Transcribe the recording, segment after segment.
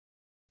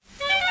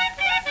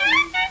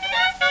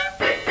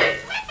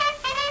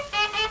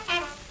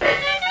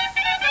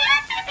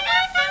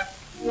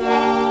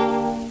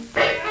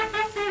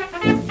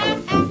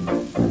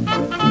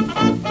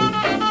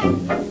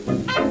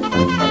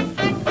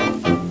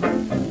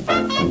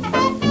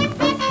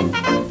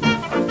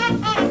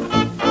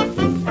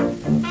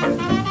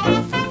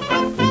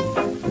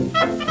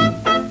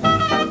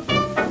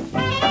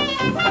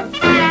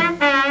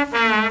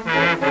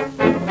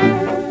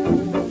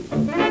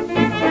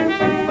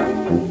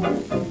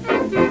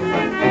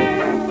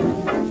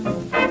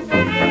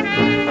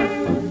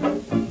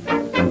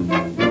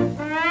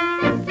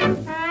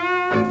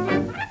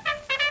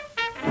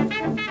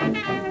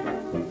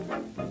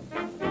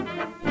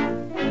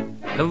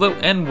Hello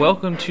and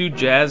welcome to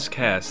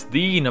Jazzcast,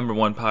 the number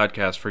one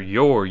podcast for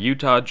your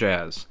Utah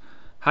Jazz.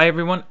 Hi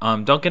everyone,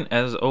 I'm Duncan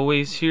as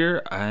always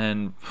here,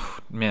 and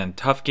man,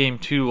 tough game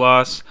 2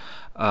 loss.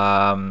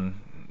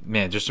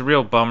 Just a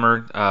real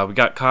bummer. We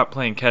got caught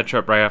playing catch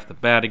up right off the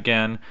bat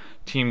again.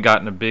 Team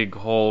got in a big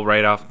hole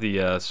right off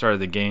the start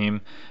of the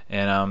game,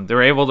 and they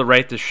were able to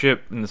right the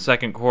ship in the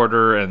second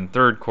quarter and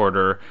third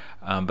quarter,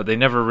 but they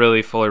never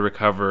really fully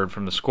recovered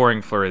from the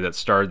scoring flurry that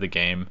started the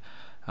game.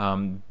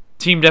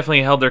 Team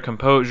definitely held their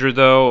composure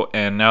though,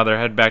 and now they're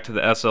headed back to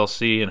the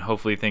SLC, and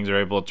hopefully things are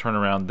able to turn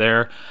around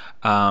there.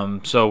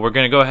 So we're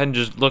going to go ahead and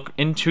just look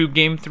into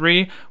Game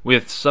 3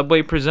 with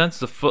Subway Presents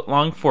the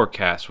Footlong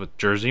Forecast with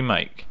Jersey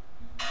Mike.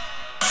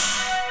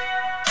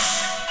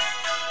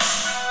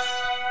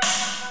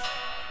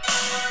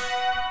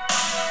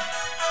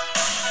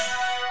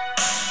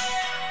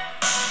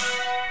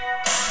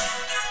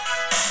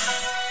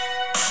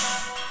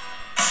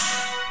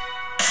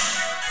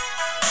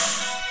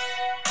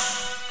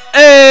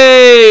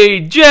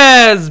 Hey,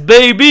 Jazz,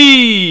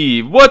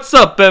 baby! What's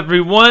up,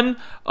 everyone?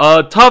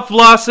 Tough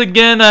loss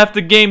again after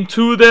Game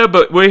 2 there,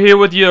 but we're here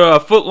with your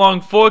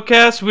footlong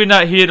forecast. We're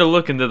not here to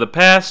look into the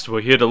past,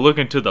 we're here to look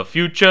into the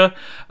future.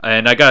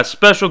 And I got a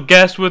special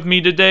guest with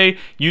me today.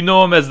 You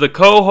know him as the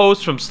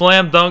co-host from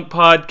Slam Dunk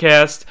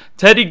Podcast,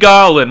 Teddy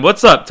Garland.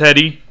 What's up,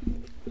 Teddy?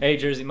 Hey,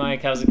 Jersey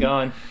Mike, how's it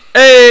going?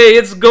 Hey,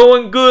 it's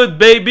going good,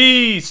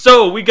 baby!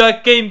 So, we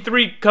got Game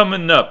 3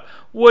 coming up.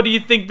 What do you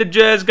think the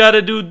Jazz got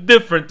to do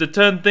different to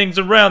turn things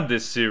around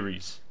this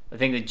series? I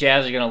think the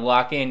Jazz are going to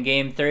lock in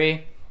Game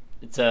 3.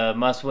 It's a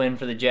must-win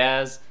for the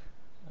Jazz.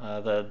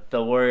 The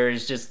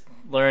Warriors just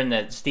learned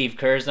that Steve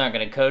Kerr's not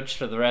going to coach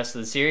for the rest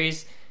of the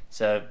series,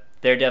 so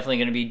they're definitely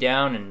going to be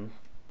down and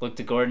look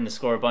to Gordon to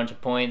score a bunch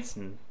of points,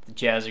 and the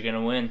Jazz are going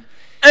to win.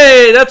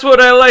 Hey, that's what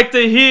I like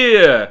to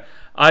hear.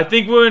 I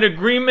think we're in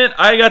agreement.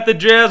 I got the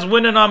Jazz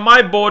winning on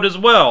my board as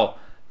well.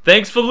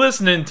 Thanks for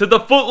listening to the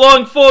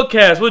Footlong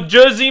Forecast with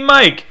Jersey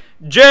Mike.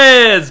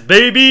 Jazz,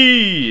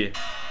 baby!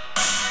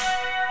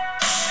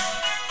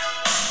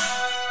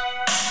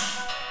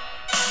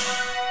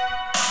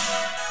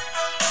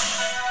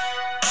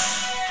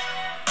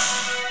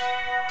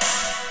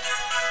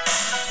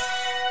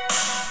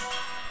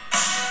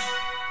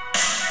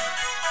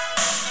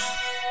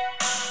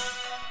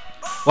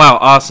 Wow,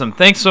 awesome.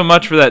 Thanks so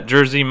much for that,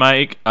 Jersey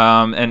Mike.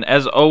 And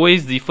as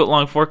always, the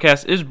Footlong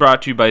Forecast is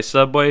brought to you by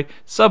Subway.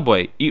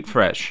 Subway, eat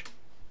fresh.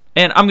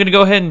 And I'm going to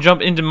go ahead and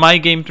jump into my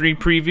Game 3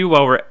 preview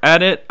while we're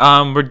at it.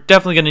 We're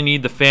definitely going to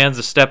need the fans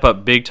to step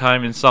up big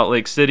time in Salt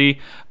Lake City.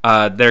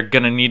 They're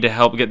going to need to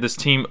help get this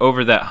team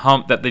over that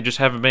hump that they just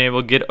haven't been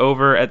able to get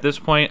over at this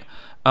point.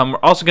 We're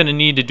also going to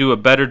need to do a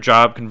better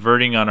job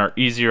converting on our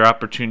easier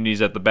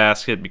opportunities at the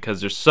basket because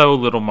there's so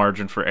little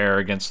margin for error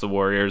against the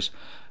Warriors.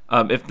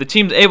 If the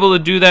team's able to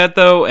do that,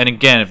 though, and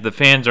again, if the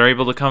fans are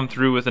able to come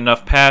through with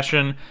enough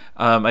passion,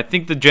 I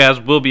think the Jazz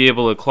will be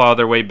able to claw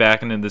their way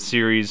back into the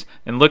series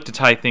and look to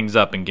tie things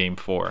up in Game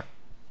 4.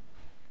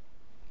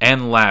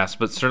 And last,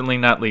 but certainly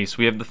not least,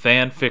 we have the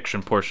fan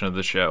fiction portion of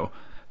the show.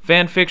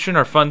 Fan fiction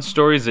are fun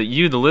stories that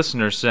you, the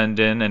listeners, send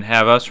in and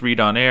have us read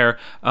on air.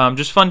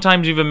 Just fun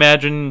times you've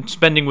imagined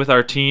spending with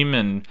our team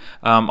and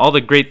all the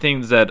great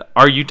things that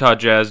our Utah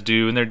Jazz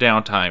do in their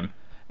downtime.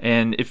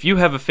 And if you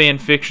have a fan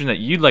fiction that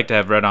you'd like to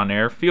have read on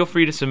air, feel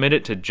free to submit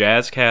it to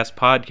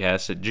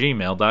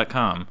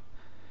jazzcastpodcast@gmail.com.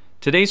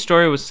 Today's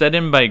story was sent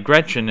in by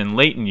Gretchen in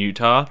Layton,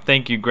 Utah.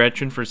 Thank you,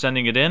 Gretchen, for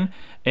sending it in.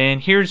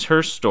 And here's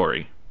her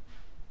story.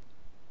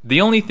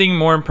 The only thing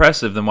more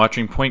impressive than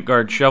watching point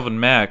guard Shelvin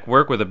Mack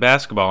work with a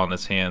basketball in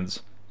his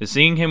hands is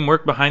seeing him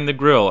work behind the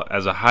grill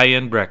as a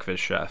high-end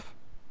breakfast chef.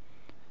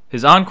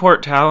 His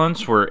on-court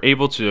talents were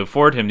able to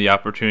afford him the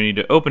opportunity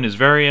to open his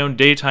very own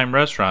daytime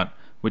restaurant,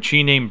 which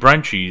he named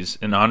Brunchies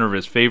in honor of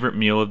his favorite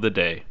meal of the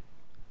day.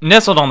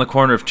 Nestled on the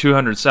corner of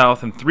 200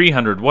 South and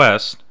 300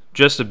 West,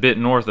 just a bit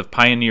north of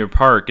Pioneer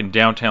Park in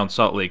downtown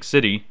Salt Lake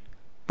City,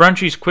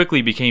 Brunchies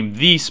quickly became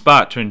the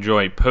spot to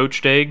enjoy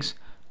poached eggs,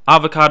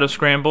 avocado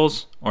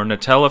scrambles, or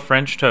Nutella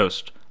French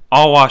toast,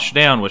 all washed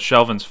down with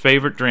Shelvin's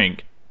favorite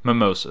drink,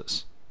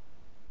 mimosas.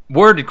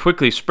 Word had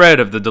quickly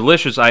spread of the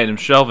delicious items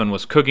Shelvin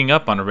was cooking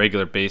up on a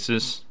regular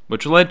basis,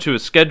 which led to a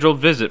scheduled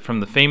visit from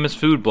the famous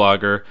food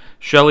blogger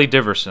Shelley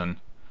Diverson,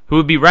 who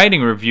would be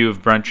writing a review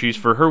of Brunchies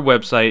for her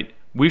website,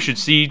 We Should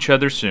See Each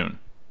Other Soon.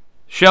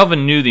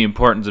 Shelvin knew the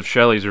importance of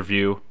Shelley's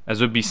review,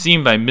 as it would be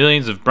seen by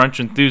millions of brunch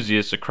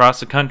enthusiasts across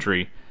the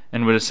country,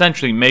 and would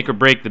essentially make or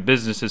break the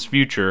business's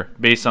future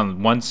based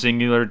on one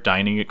singular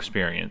dining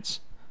experience.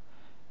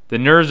 The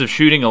nerves of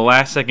shooting a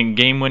last-second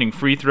game-winning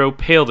free throw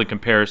paled in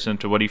comparison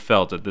to what he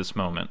felt at this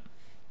moment.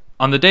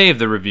 On the day of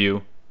the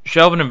review,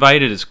 Shelvin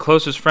invited his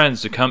closest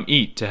friends to come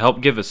eat to help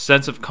give a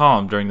sense of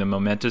calm during the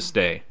momentous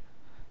day.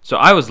 So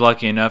I was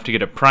lucky enough to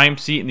get a prime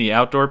seat in the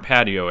outdoor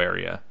patio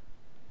area.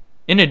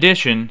 In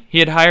addition, he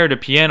had hired a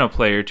piano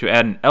player to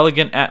add an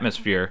elegant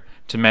atmosphere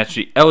to match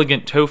the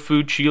elegant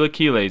tofu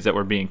chilaquiles that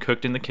were being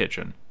cooked in the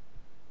kitchen.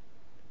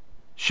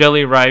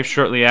 Shelley arrived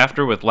shortly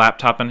after with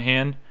laptop in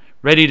hand,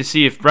 ready to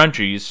see if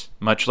Brunchies,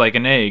 much like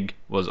an egg,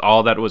 was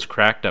all that it was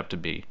cracked up to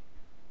be.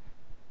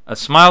 A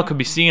smile could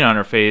be seen on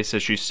her face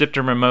as she sipped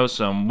her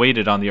mimosa and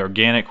waited on the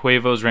organic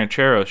huevos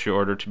rancheros she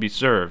ordered to be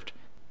served,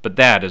 but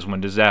that is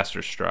when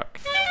disaster struck.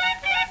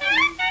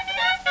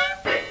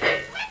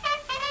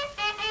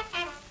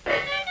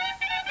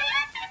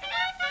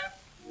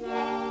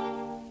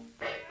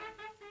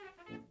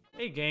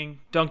 Hey gang,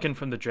 Duncan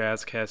from the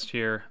Jazzcast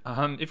here.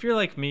 If you're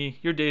like me,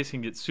 your days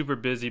can get super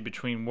busy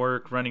between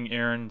work, running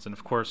errands, and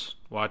of course,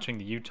 watching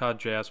the Utah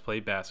Jazz play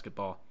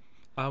basketball.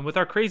 With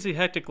our crazy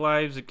hectic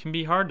lives, it can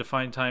be hard to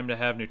find time to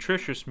have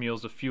nutritious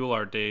meals to fuel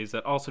our days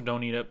that also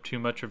don't eat up too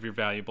much of your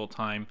valuable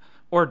time,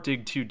 or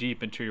dig too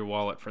deep into your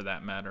wallet for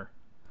that matter.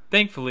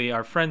 Thankfully,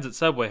 our friends at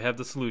Subway have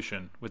the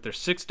solution with their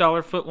 $6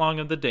 footlong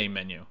of the day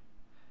menu,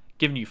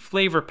 giving you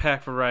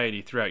flavor-packed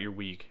variety throughout your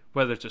week.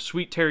 Whether it's a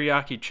sweet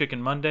teriyaki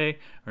chicken Monday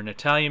or an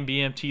Italian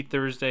BMT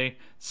Thursday,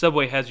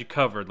 Subway has you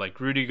covered like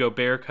Rudy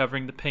Gobert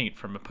covering the paint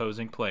from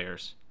opposing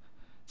players.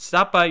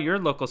 Stop by your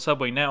local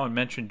Subway now and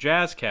mention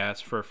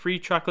Jazzcast for a free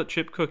chocolate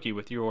chip cookie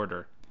with your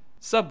order.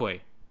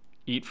 Subway.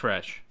 Eat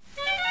fresh.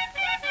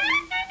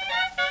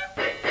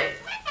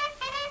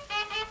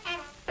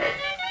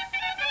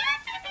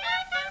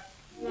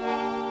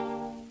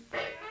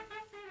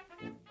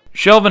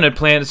 Shelvin had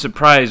planned a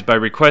surprise by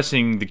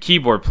requesting the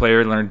keyboard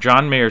player learn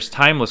John Mayer's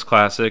timeless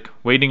classic,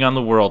 Waiting on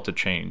the World to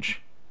Change,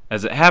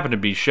 as it happened to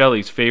be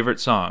Shelley's favorite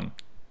song.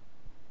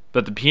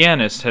 But the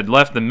pianist had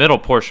left the middle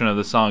portion of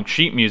the song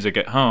sheet music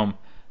at home,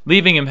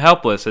 leaving him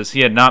helpless as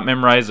he had not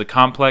memorized the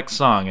complex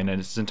song in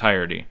its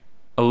entirety.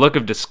 A look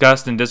of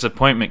disgust and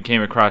disappointment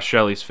came across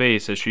Shelley's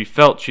face as she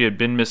felt she had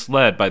been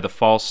misled by the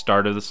false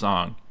start of the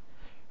song.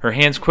 Her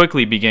hands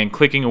quickly began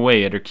clicking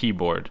away at her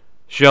keyboard.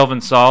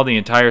 Shelvin saw the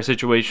entire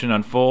situation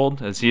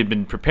unfold as he had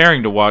been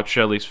preparing to walk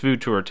Shelley's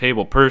food to her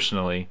table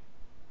personally.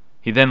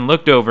 He then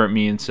looked over at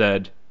me and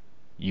said,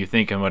 "You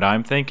thinking what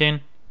I'm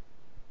thinking?"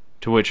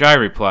 To which I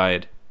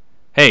replied,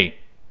 "Hey,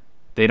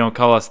 they don't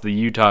call us the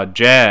Utah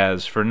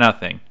Jazz for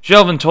nothing."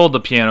 Shelvin told the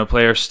piano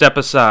player, "Step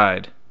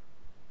aside."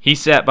 He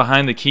sat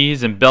behind the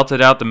keys and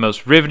belted out the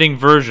most riveting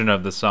version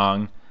of the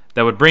song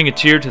that would bring a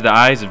tear to the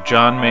eyes of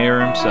John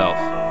Mayer himself.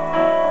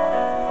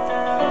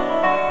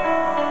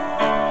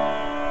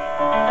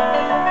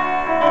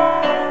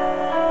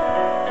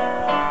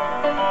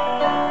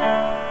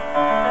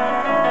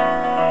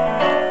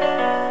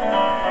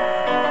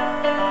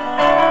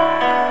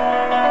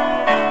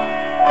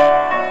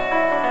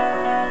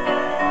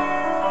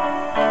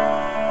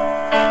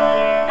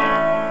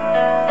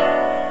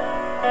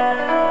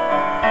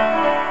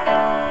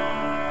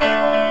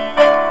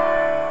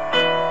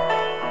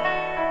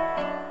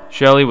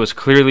 Shelley was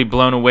clearly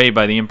blown away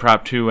by the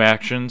impromptu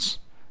actions,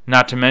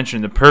 not to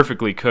mention the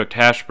perfectly cooked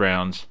hash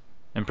browns,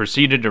 and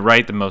proceeded to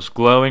write the most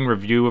glowing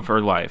review of her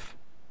life.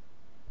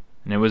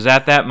 And it was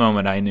at that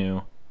moment I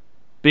knew,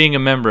 being a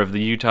member of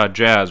the Utah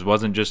Jazz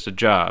wasn't just a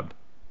job,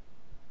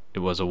 it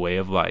was a way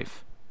of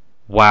life.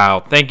 Wow,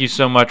 thank you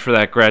so much for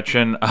that,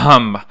 Gretchen.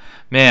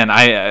 Man,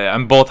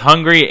 I'm both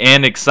hungry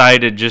and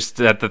excited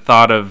just at the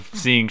thought of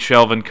seeing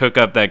Shelvin cook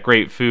up that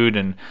great food,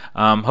 and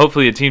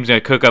hopefully the team's going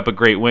to cook up a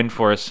great win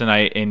for us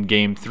tonight in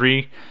Game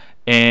 3.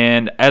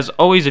 And as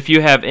always, if you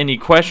have any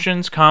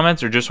questions,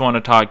 comments, or just want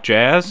to talk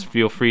jazz,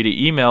 feel free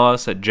to email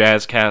us at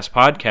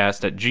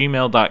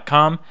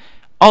jazzcastpodcast@gmail.com.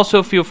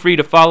 Also, feel free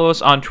to follow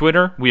us on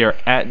Twitter. We are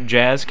at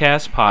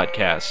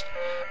JazzCastPodcast.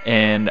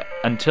 And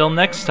until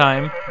next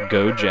time,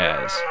 go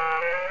Jazz.